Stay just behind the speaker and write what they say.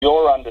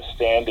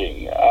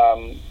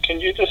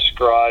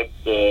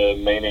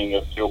meaning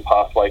of dual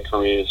pathway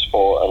careers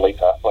for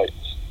elite athletes?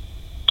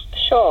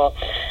 Sure.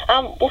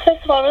 Well,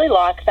 first of all, I really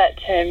like that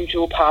term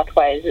dual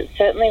pathways. It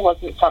certainly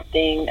wasn't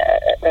something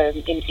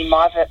in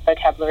my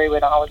vocabulary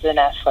when I was an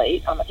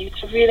athlete. I think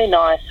it's a really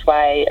nice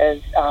way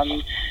of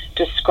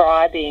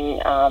describing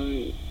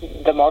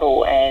the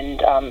model, and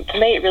to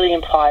me it really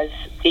implies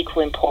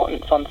equal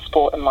importance on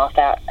sport and life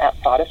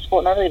outside of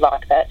sport, and I really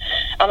like that.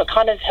 It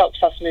kind of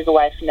helps us move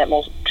away from that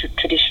more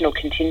traditional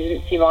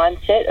contingency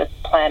mindset of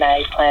plan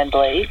A, plan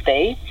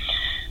B.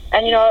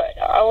 And, I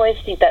always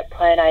think that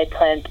plan A,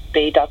 plan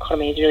B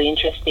dichotomy is really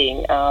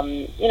interesting.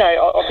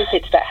 Obviously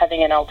it's about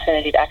having an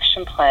alternative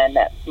action plan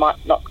that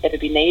might not ever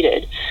be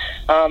needed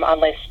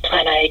unless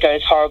plan A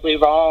goes horribly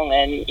wrong.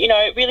 And,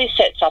 it really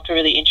sets up a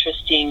really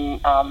interesting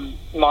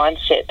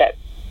mindset that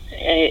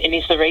it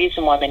is the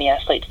reason why many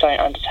athletes don't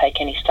undertake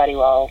any study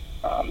while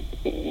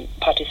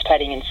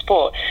participating in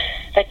sport.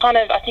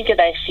 I think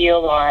they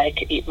feel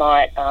like it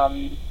might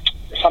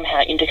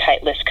somehow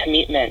indicate less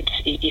commitment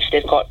if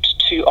they've got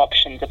two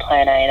options, a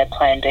plan A and a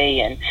plan B,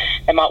 and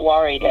they might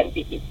worry that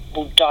it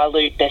will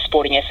dilute their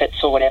sporting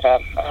efforts or whatever,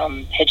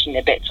 hedging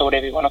their bets or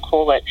whatever you want to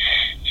call it.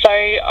 So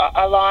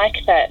I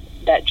like that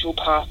dual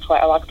pathway.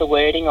 I like the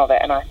wording of it,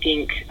 and I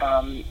think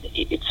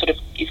it sort of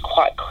is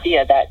quite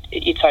clear that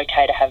it's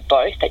okay to have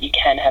both, that you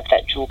can have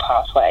that dual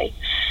pathway.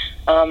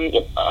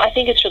 I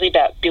think it's really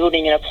about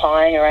building and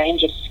applying a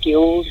range of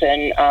skills,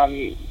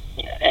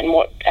 and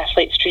what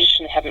athletes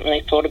traditionally haven't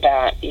really thought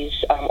about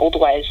is all the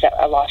ways that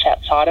a life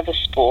outside of a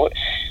sport,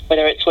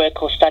 whether it's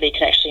work or study,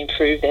 can actually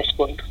improve their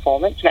sporting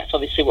performance, and that's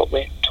obviously what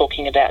we're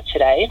talking about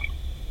today.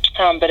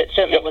 But it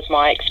certainly was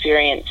my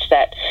experience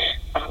that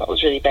it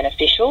was really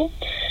beneficial.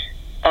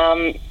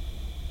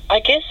 I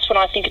guess when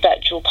I think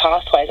about dual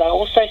pathways, I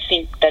also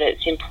think that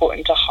it's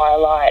important to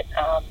highlight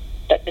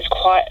that there's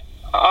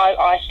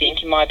I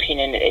think, in my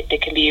opinion, there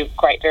can be a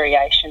great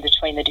variation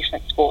between the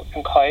different sports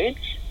and codes.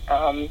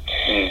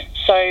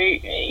 So,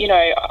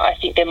 I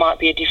think there might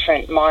be a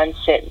different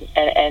mindset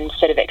and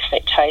set of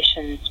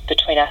expectations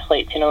between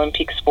athletes in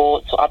Olympic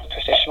sports or other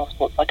professional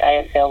sports like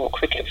AFL or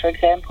cricket, for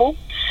example.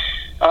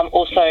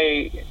 Also,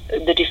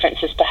 the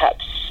differences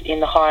perhaps in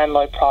the high and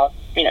low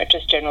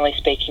just generally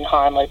speaking,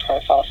 high and low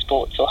profile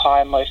sports or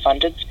high and low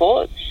funded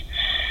sports.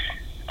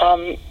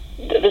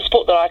 The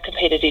sport that I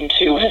competed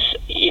into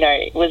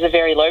was a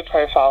very low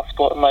profile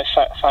sport and low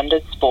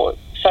funded sport.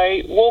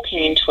 So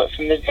walking into it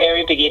from the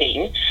very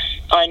beginning,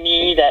 I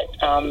knew that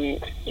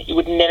it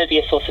would never be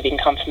a source of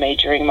income for me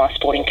during my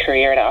sporting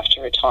career and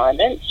after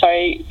retirement. So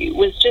it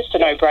was just a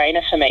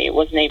no-brainer for me. It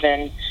wasn't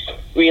even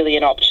really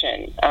an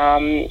option.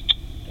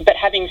 But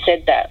having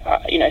said that,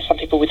 some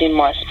people within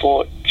my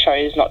sport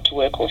chose not to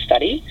work or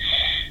study.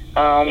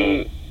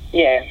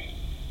 Yeah.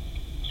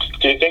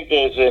 Do you think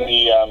there's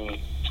any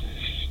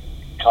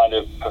kind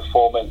of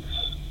performance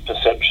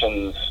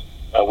perceptions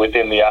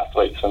within the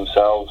athletes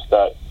themselves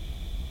that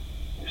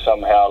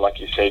somehow, like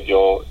you said,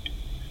 you're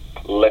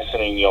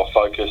lessening your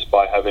focus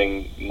by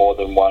having more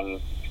than one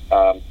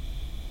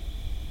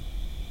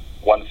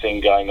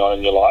thing going on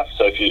in your life?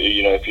 So if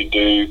you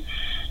do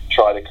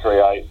try to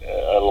create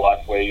a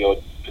life where you're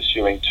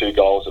pursuing two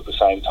goals at the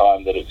same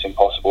time, that it's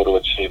impossible to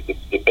achieve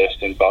the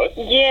best in both?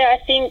 Yeah, I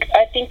think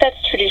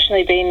that's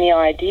traditionally been the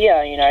idea.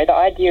 The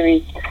idea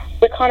is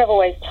we're kind of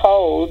always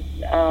told,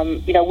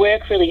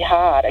 work really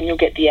hard and you'll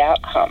get the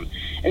outcome.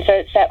 And so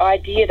it's that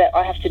idea that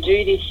I have to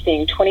do this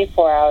thing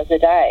 24 hours a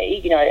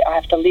day. I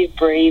have to live,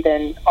 breathe,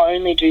 and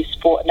only do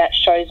sport, and that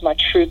shows my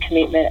true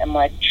commitment and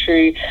my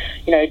true,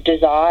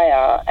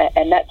 desire.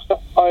 And that's the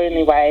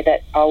only way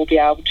that I will be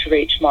able to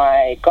reach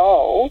my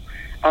goal.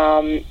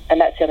 And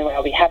that's the only way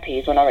I'll be happy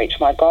is when I reach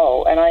my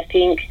goal. And I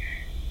think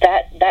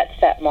that's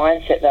that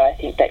mindset that I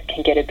think that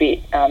can get a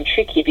bit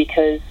tricky,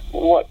 because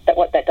what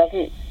that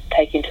doesn't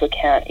take into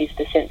account is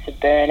the sense of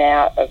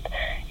burnout, of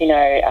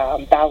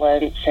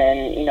balance,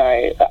 and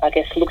I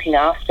guess looking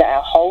after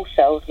our whole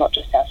selves, not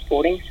just our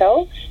sporting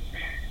selves.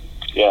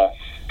 Yeah.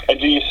 And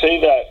do you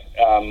see that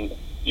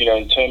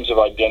in terms of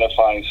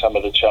identifying some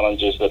of the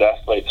challenges that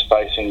athletes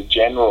face in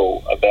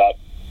general about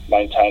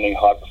maintaining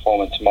high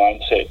performance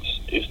mindsets,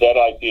 is that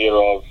idea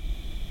of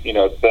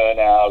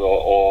burnout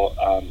or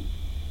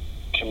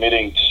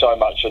committing so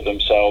much of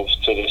themselves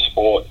to the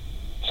sport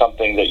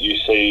something that you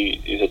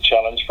see is a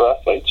challenge for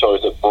athletes, or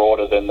is it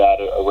broader than that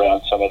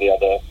around some of the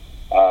other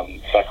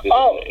factors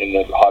in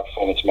the high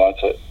performance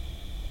mindset?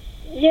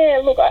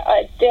 Yeah, look,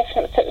 I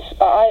definitely,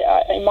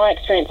 in my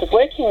experience of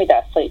working with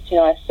athletes,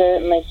 I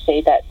certainly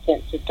see that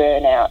sense of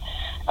burnout,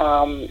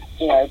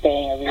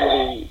 being a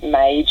really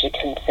major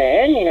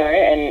concern,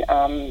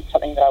 and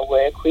something that I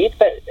work with.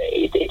 But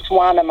it's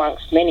one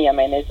amongst many. I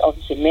mean, there's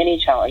obviously many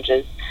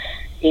challenges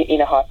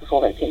in a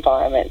high-performance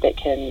environment that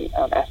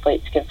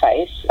athletes can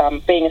face.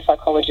 Being a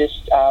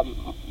psychologist,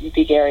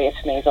 big area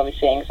for me is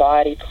obviously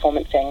anxiety,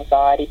 performance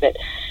anxiety, but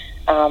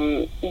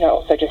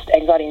also just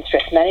anxiety and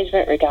stress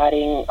management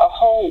regarding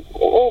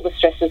all the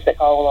stresses that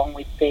go along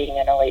with being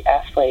an elite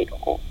athlete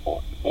or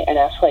an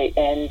athlete.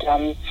 And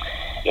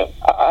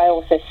I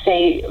also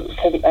see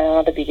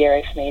another big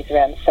area for me is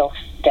around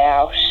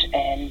self-doubt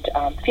and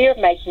fear of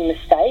making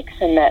mistakes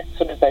and that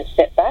sort of those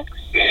setbacks.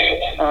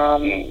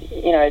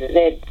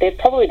 They're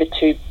probably the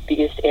two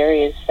biggest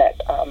areas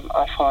that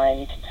I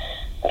find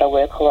that I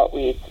work a lot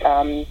with.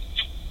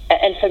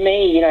 And for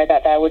me,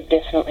 that they were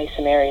definitely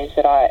some areas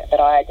that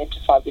I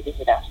identified with as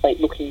an athlete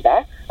looking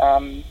back.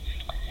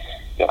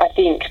 I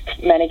think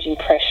managing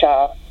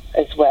pressure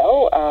as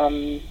well,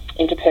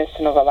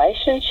 interpersonal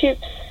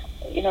relationships,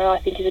 I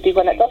think is a big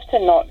one. It's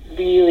often not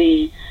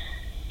really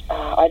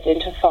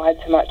identified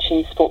so much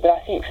in sport, but I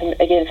think,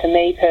 for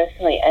me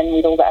personally, and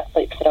with all the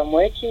athletes that I'm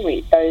working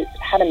with,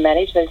 how to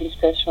manage those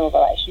interpersonal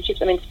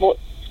relationships. I mean,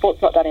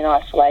 sport's not done in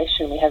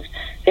isolation. We have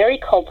very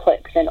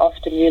complex and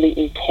often really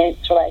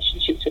intense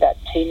relationships with our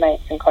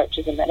teammates and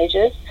coaches and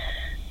managers.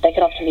 They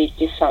can often be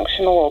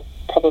dysfunctional or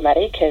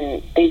problematic,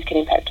 and these can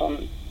impact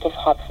on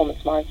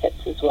high-performance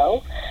mindsets as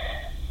well.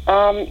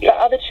 The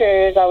other two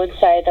areas I would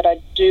say that I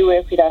do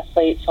work with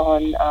athletes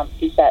on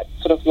is that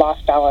sort of life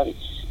balance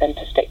and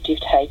perspective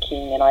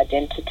taking and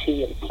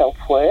identity and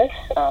self-worth.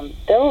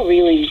 They're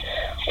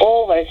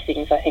all those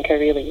things I think are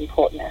really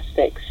important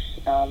aspects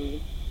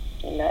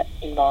in that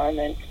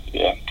environment.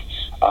 Yeah,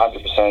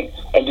 100%.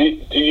 And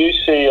do you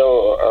see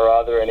or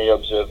are there any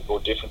observable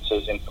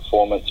differences in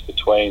performance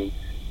between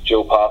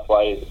dual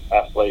pathway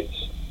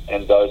athletes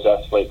and those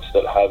athletes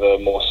that have a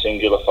more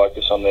singular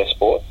focus on their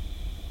sport?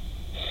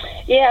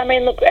 Yeah, I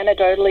mean, look,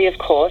 anecdotally, of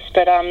course,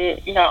 but,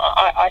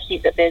 I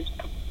think that there's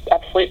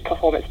absolute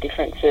performance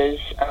differences.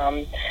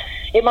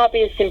 It might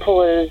be as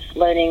simple as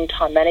learning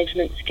time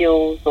management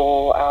skills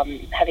or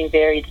having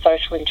varied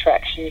social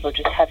interactions or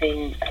just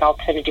having an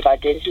alternative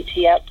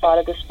identity outside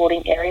of the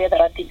sporting area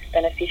that I think is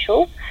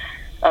beneficial.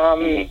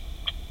 I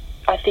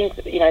think,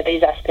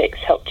 these aspects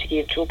help to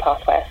give dual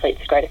pathway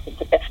athletes a greater sense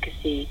of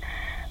efficacy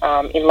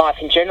in life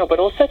in general, but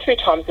also through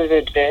times of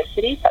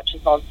adversity, such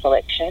as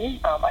non-selection.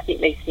 I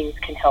think these things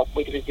can help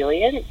with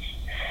resilience.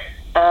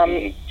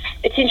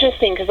 It's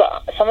interesting because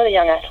some of the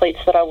young athletes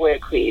that I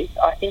work with,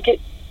 I think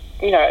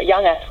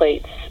young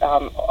athletes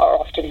are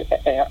often,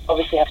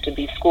 obviously have to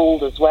be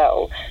schooled as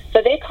well.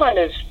 So they're kind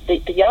of,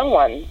 the young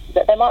ones,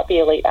 that they might be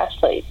elite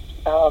athletes,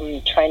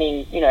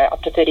 training,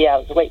 up to 30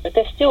 hours a week, but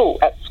they're still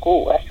at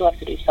school. They still have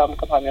to do some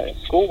component of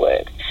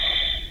schoolwork.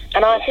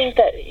 And I think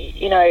that,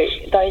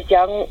 those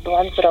the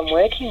ones that I'm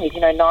working with,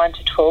 9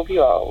 to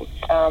 12-year-olds,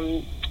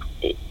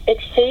 it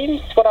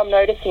seems, what I'm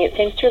noticing, it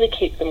seems to really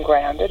keep them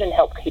grounded and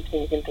help keep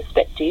things in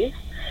perspective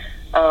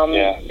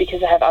because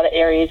they have other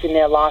areas in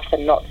their life that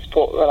are not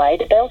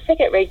sport-related. They also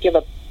get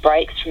regular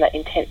breaks from that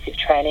intensive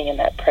training and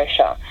that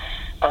pressure.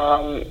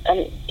 And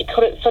it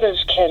sort of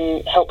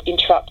can help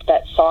interrupt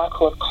that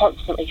cycle of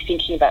constantly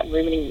thinking about and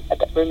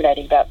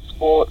ruminating about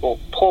sport or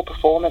poor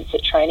performance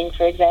at training,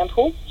 for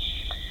example.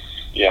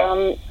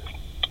 Yeah.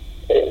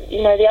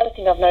 The other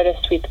thing I've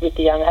noticed with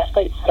the young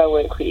athletes that I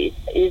work with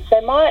is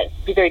they might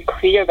be very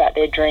clear about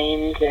their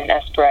dreams and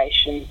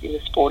aspirations in the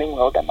sporting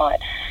world. They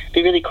might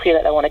be really clear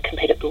that they want to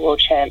compete at the World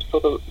Champs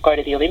or go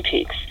to the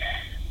Olympics.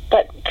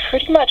 But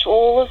pretty much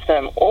all of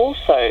them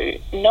also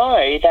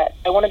know that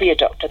they want to be a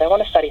doctor, they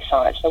want to study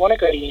science, they want to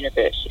go to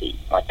university.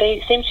 Like,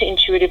 they seem to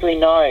intuitively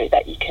know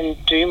that you can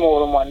do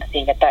more than one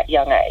thing at that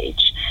young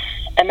age.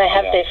 And they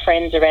have their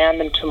friends around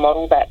them to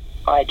model that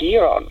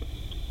idea on.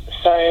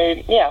 So,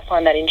 I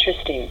find that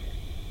interesting.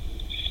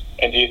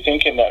 And do you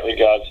think in that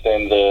regards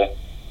then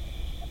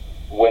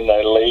when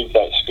they leave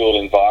that school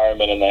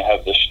environment and they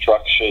have the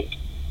structured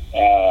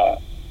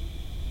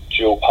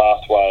dual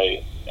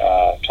pathway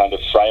kind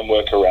of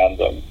framework around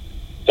them,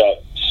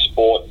 that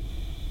sport,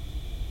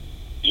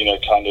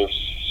 kind of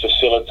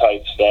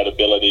facilitates that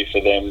ability for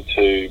them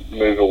to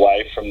move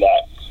away from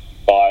that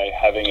by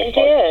having a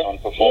focus on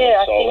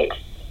performance solely?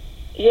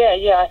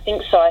 I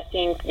think so. I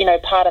think,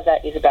 part of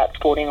that is about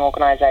sporting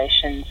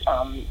organisations,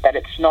 that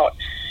it's not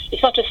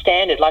just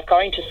standard. Like,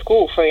 going to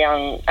school for a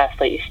young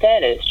athlete is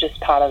standard. It's just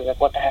part of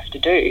what they have to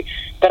do.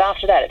 But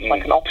after that, it's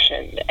like an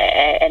option,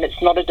 and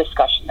it's not a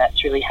discussion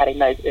that's really had in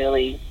those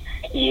early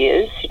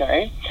years,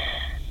 Yeah,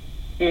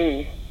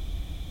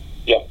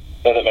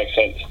 no, that makes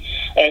sense.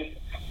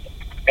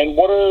 And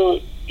what are,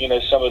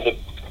 some of the,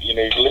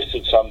 you've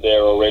listed some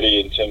there already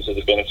in terms of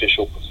the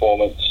beneficial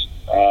performance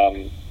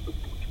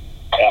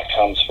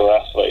outcomes for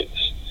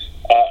athletes.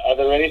 Are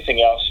there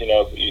anything else,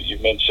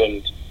 you've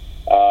mentioned,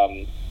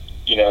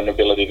 an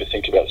ability to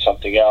think about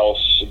something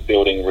else,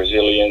 building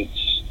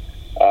resilience,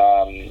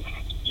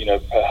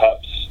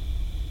 perhaps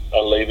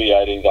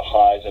alleviating the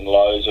highs and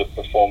lows of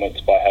performance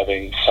by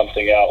having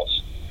something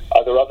else.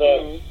 Are there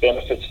other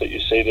benefits that you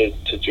see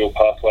to dual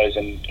pathways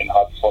in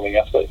high-performing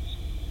athletes?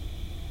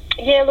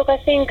 Yeah, look, I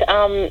think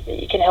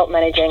you can help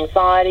manage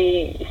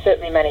anxiety, you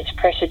certainly manage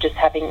pressure, just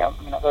having,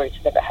 I've already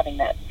said about having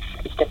that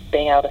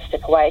being able to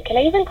step away. It can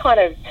even kind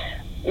of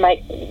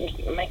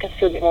make us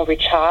feel a bit more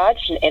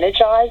recharged and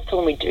energised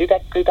when we do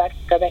go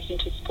back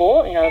into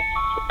sport,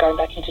 going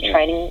back into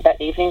training that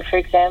evening, for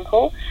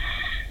example.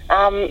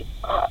 And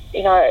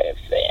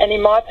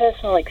in my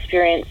personal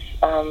experience,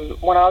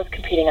 when I was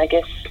competing, I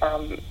guess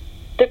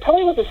there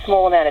probably was a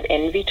small amount of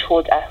envy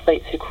towards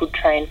athletes who could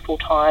train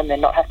full-time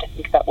and not have to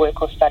think about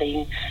work or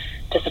studying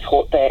to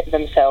support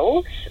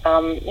themselves.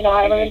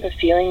 I remember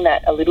feeling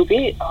that a little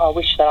bit. I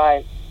wish that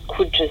I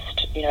could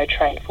just,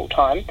 train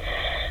full-time.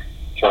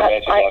 It's a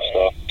romantic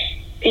lifestyle.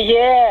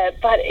 Yeah,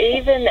 but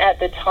even at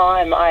the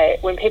time,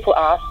 when people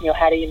asked me,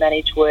 how do you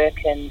manage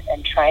work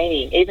and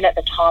training, even at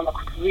the time I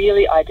could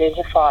really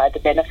identify the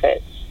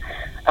benefits.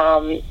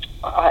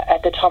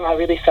 At the time I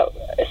really felt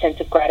a sense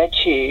of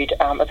gratitude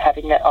of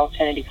having that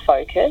alternative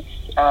focus.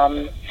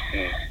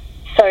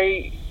 So,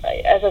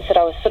 as I said,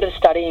 I was sort of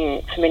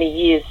studying for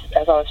many years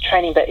as I was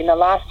training, but in the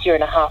last year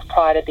and a half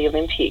prior to the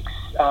Olympics,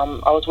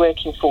 I was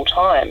working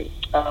full-time.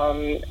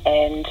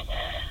 And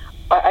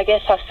I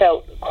guess I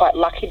felt quite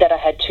lucky that I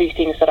had two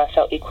things that I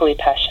felt equally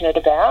passionate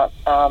about.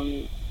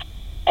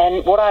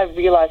 And what I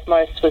realised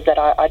most was that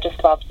I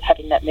just loved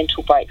having that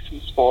mental break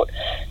from sport,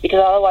 because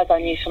otherwise I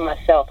knew for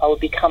myself I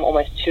would become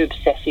almost too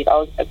obsessive. I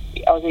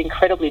was an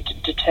incredibly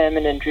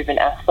determined and driven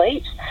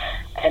athlete,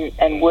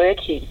 and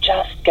working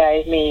just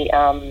gave me,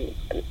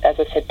 as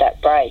I said, that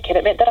break. And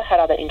it meant that I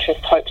had other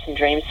interests, hopes and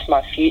dreams for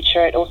my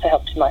future. It also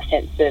helped in my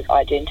sense of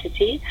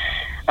identity,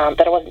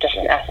 that I wasn't just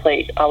an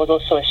athlete. I was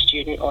also a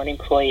student or an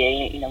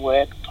employee in a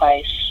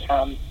workplace.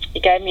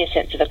 It gave me a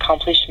sense of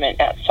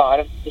accomplishment outside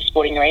of the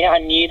sporting arena. I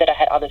knew that I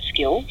had other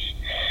skills.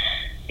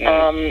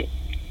 And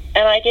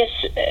I guess,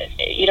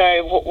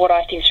 what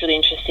I think is really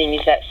interesting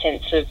is that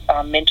sense of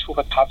mental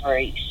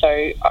recovery.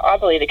 So I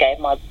believe it gave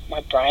my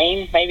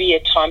brain maybe a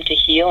time to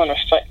heal and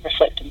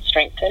reflect and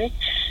strengthen.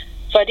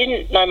 So I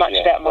didn't know much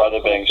about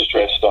rather being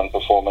stressed on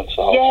performance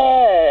the whole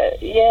time.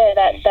 Yeah,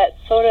 that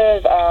sort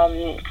of,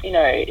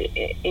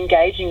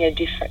 engaging a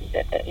different,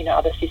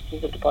 other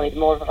systems of the body,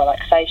 more of a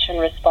relaxation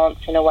response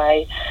in a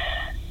way.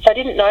 So I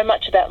didn't know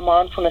much about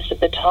mindfulness at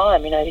the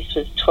time. This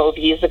was 12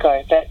 years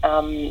ago, but,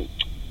 I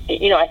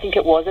think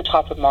it was a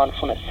type of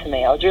mindfulness for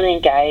me. I was really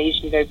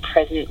engaged and very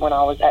present when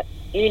I was at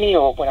uni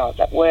or when I was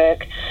at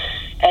work.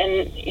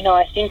 And,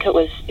 I think it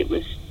was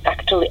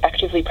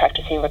actively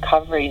practicing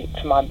recovery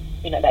for my,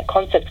 that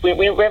concept.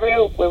 We're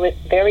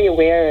very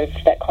aware of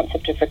that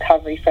concept of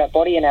recovery for our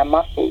body and our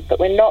muscles, but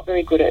we're not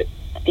very good at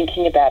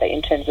thinking about it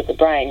in terms of the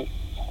brain.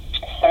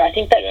 So I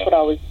think that's what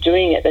I was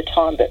doing at the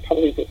time, but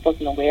probably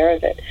wasn't aware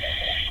of it.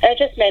 And it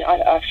just meant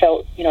I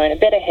felt, in a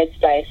better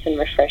headspace and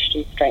refreshed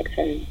and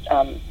strengthened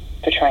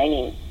for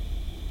training.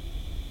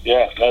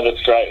 Yeah, no,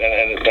 that's great,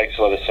 and it makes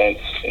a lot of sense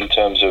in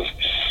terms of,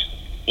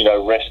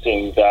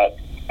 resting that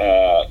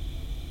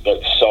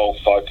sole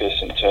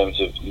focus in terms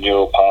of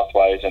neural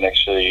pathways and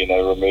actually,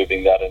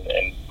 removing that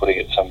and putting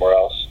it somewhere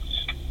else.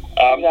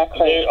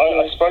 Exactly.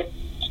 I spoke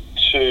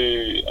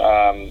to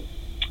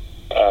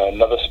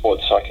another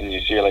sports psych in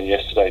New Zealand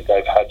yesterday,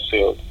 Dave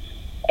Hadfield,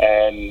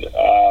 and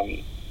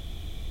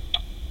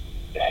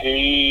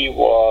he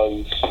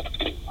was,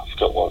 I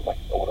forgot what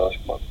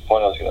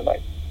point I was going to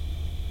make.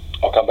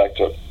 I'll come back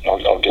to it.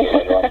 I'll get it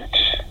later on.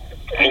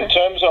 In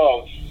terms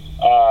of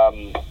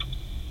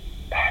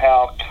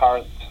how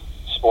current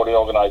sporting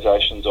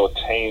organisations or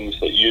teams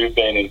that you've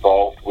been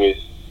involved with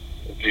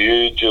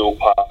view dual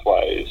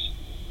pathways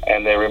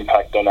and their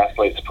impact on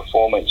athletes'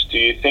 performance, do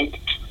you think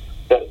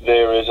that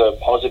there is a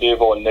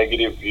positive or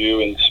negative view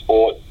in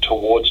sport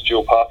towards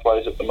dual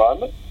pathways at the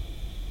moment?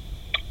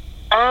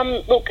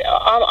 Look,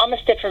 I'm a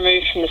step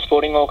removed from the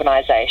sporting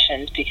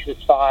organisations because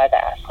it's via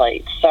the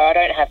athletes, so I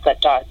don't have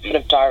that sort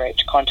of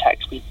direct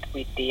contact with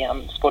the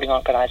sporting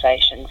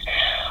organisations.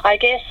 I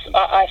guess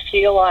I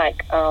feel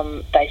like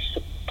they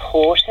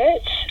support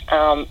it,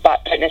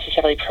 but don't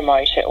necessarily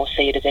promote it or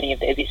see it as any of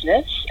their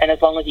business. And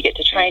as long as you get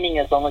to training,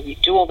 as long as you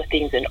do all the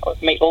things and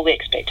meet all the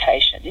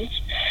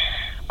expectations,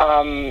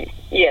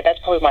 that's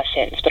probably my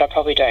sense, but I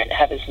probably don't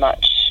have as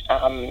much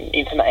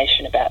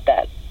information about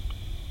that.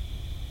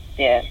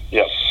 Yeah.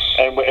 Yep.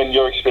 And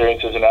your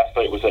experience as an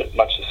athlete, was it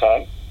much the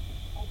same?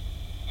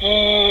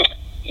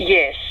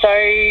 Yes. So,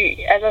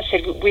 as I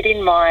said,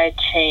 within my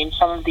team,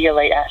 some of the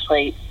elite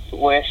athletes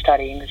were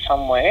studying,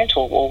 some weren't,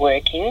 or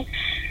working.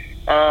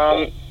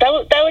 They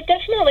were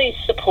definitely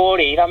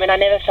supportive. I mean, I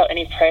never felt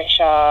any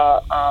pressure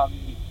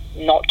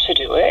not to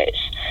do it,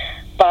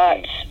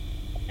 but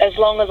as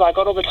long as I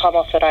got all the time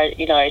off that I,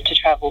 to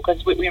travel,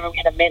 because we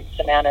had an immense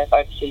amount of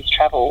overseas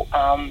travel,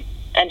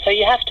 and so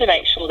you have to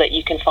make sure that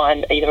you can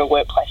find either a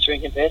workplace or a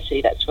university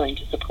that's willing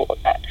to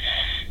support that.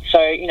 So,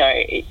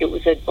 it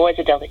was always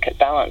a delicate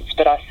balance,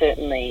 but I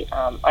certainly,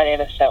 I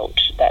never felt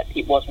that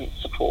it wasn't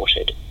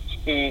supported.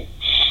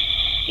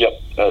 Yep,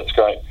 that's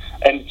great.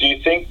 And do you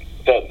think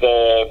that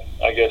the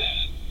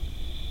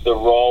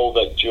role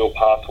that dual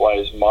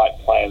pathways might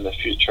play in the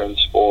future in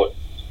sport,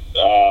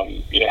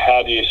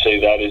 how do you see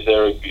that? Is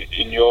there,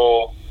 in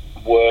your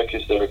work,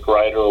 is there a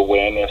greater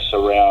awareness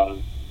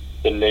around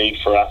the need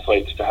for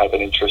athletes to have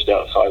an interest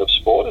outside of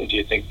sport, and do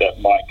you think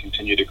that might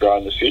continue to grow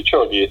in the future,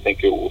 or do you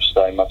think it will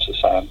stay much the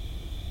same?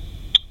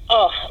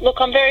 Oh, look,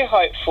 I'm very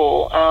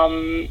hopeful,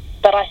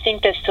 but I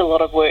think there's still a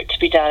lot of work to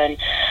be done, and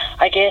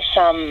I guess,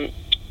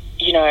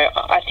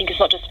 I think it's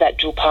not just about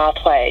dual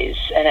pathways,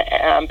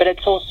 but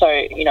it's also,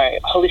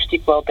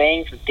 holistic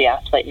well-being for the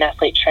athlete and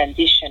athlete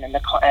transition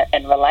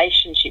and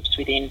relationships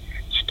within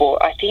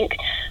sport. I think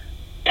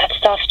that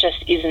stuff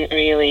just isn't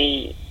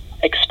really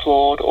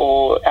explored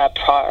or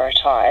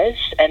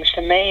prioritised. And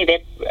for me,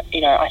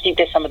 I think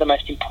they're some of the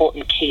most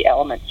important key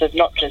elements of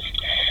not just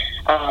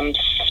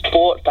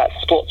sport, but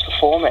sports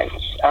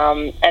performance.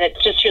 And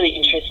it's just really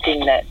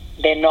interesting that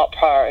they're not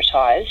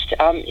prioritised.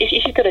 If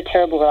you've got a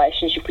terrible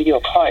relationship with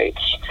your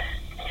coach,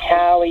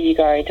 how are you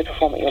going to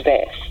perform at your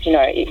best?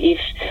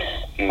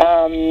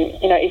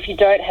 If you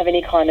don't have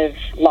any kind of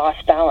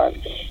life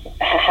balance,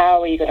 how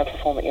are you going to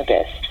perform at your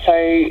best? So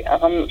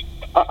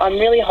I'm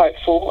really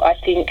hopeful. I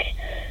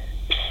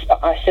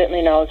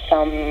certainly know of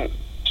some.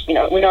 We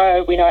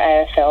know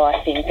AFL.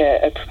 I think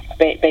are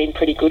been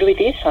pretty good with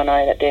this. I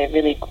know that they're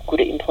really good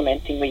at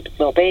implementing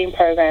wellbeing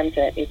programs,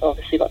 and it's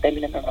obviously got their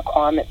minimum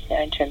requirements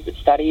now in terms of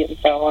study and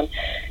so on.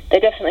 They're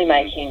definitely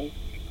making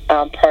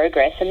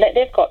progress, and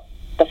they've got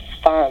the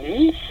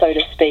funds, so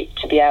to speak,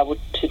 to be able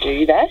to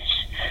do that.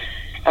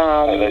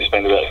 And they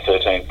spend about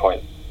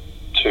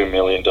 $13.2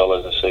 million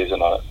a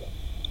season on it.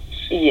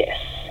 Yes.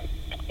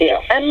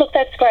 Yeah, and look,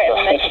 that's great. I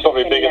mean, they could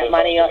be spending that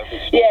money on.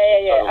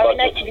 Yeah. I mean,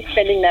 they could be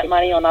spending that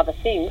money on other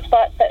things,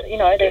 but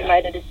they've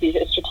made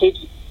a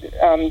strategic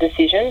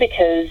decision,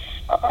 because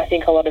I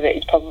think a lot of it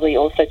is probably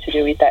also to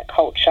do with that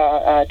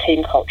culture,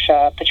 team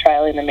culture,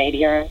 portrayal in the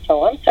media, and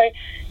so on. So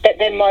that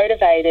they're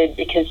motivated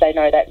because they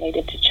know that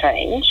needed to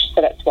change.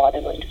 So that's why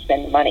they're willing to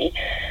spend the money.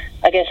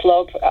 I guess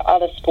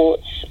other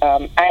sports,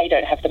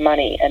 don't have the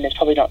money, and there's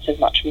probably not so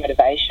much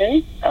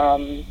motivation.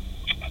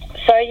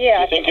 Do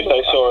you think if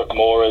they saw it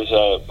more as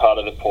a part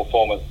of the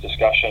performance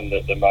discussion,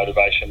 that the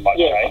motivation might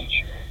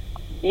change?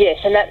 Yes,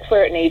 and that's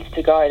where it needs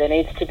to go. There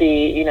needs to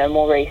be,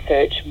 more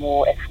research,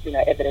 more,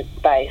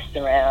 evidence-based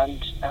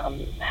around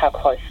how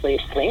closely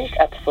it's linked.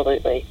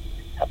 Absolutely.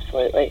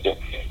 Yeah.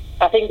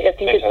 I think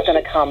it's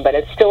going to come, but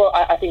it's still.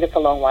 I think it's a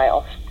long way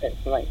off,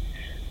 personally.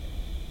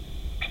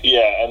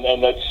 Yeah,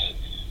 and that's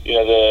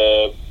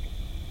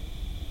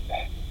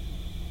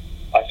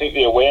I think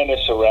the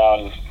awareness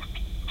around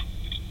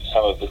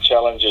some of the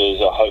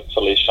challenges are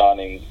hopefully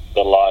shining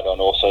the light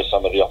on also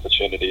some of the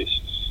opportunities.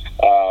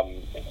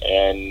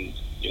 And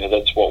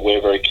that's what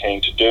we're very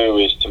keen to do,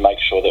 is to make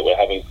sure that we're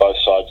having both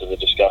sides of the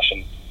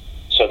discussion,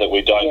 so that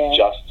we don't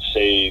just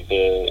see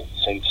the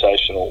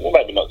sensational, well,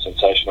 maybe not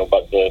sensational,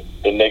 but the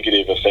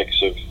negative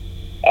effects of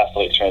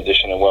athlete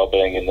transition and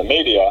wellbeing in the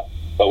media,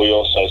 but we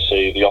also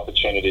see the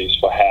opportunities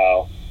for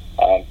how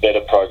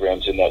better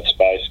programs in that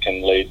space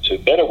can lead to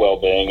better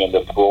wellbeing and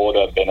the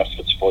broader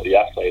benefits for the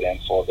athlete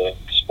and for the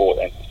sport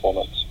and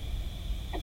performance.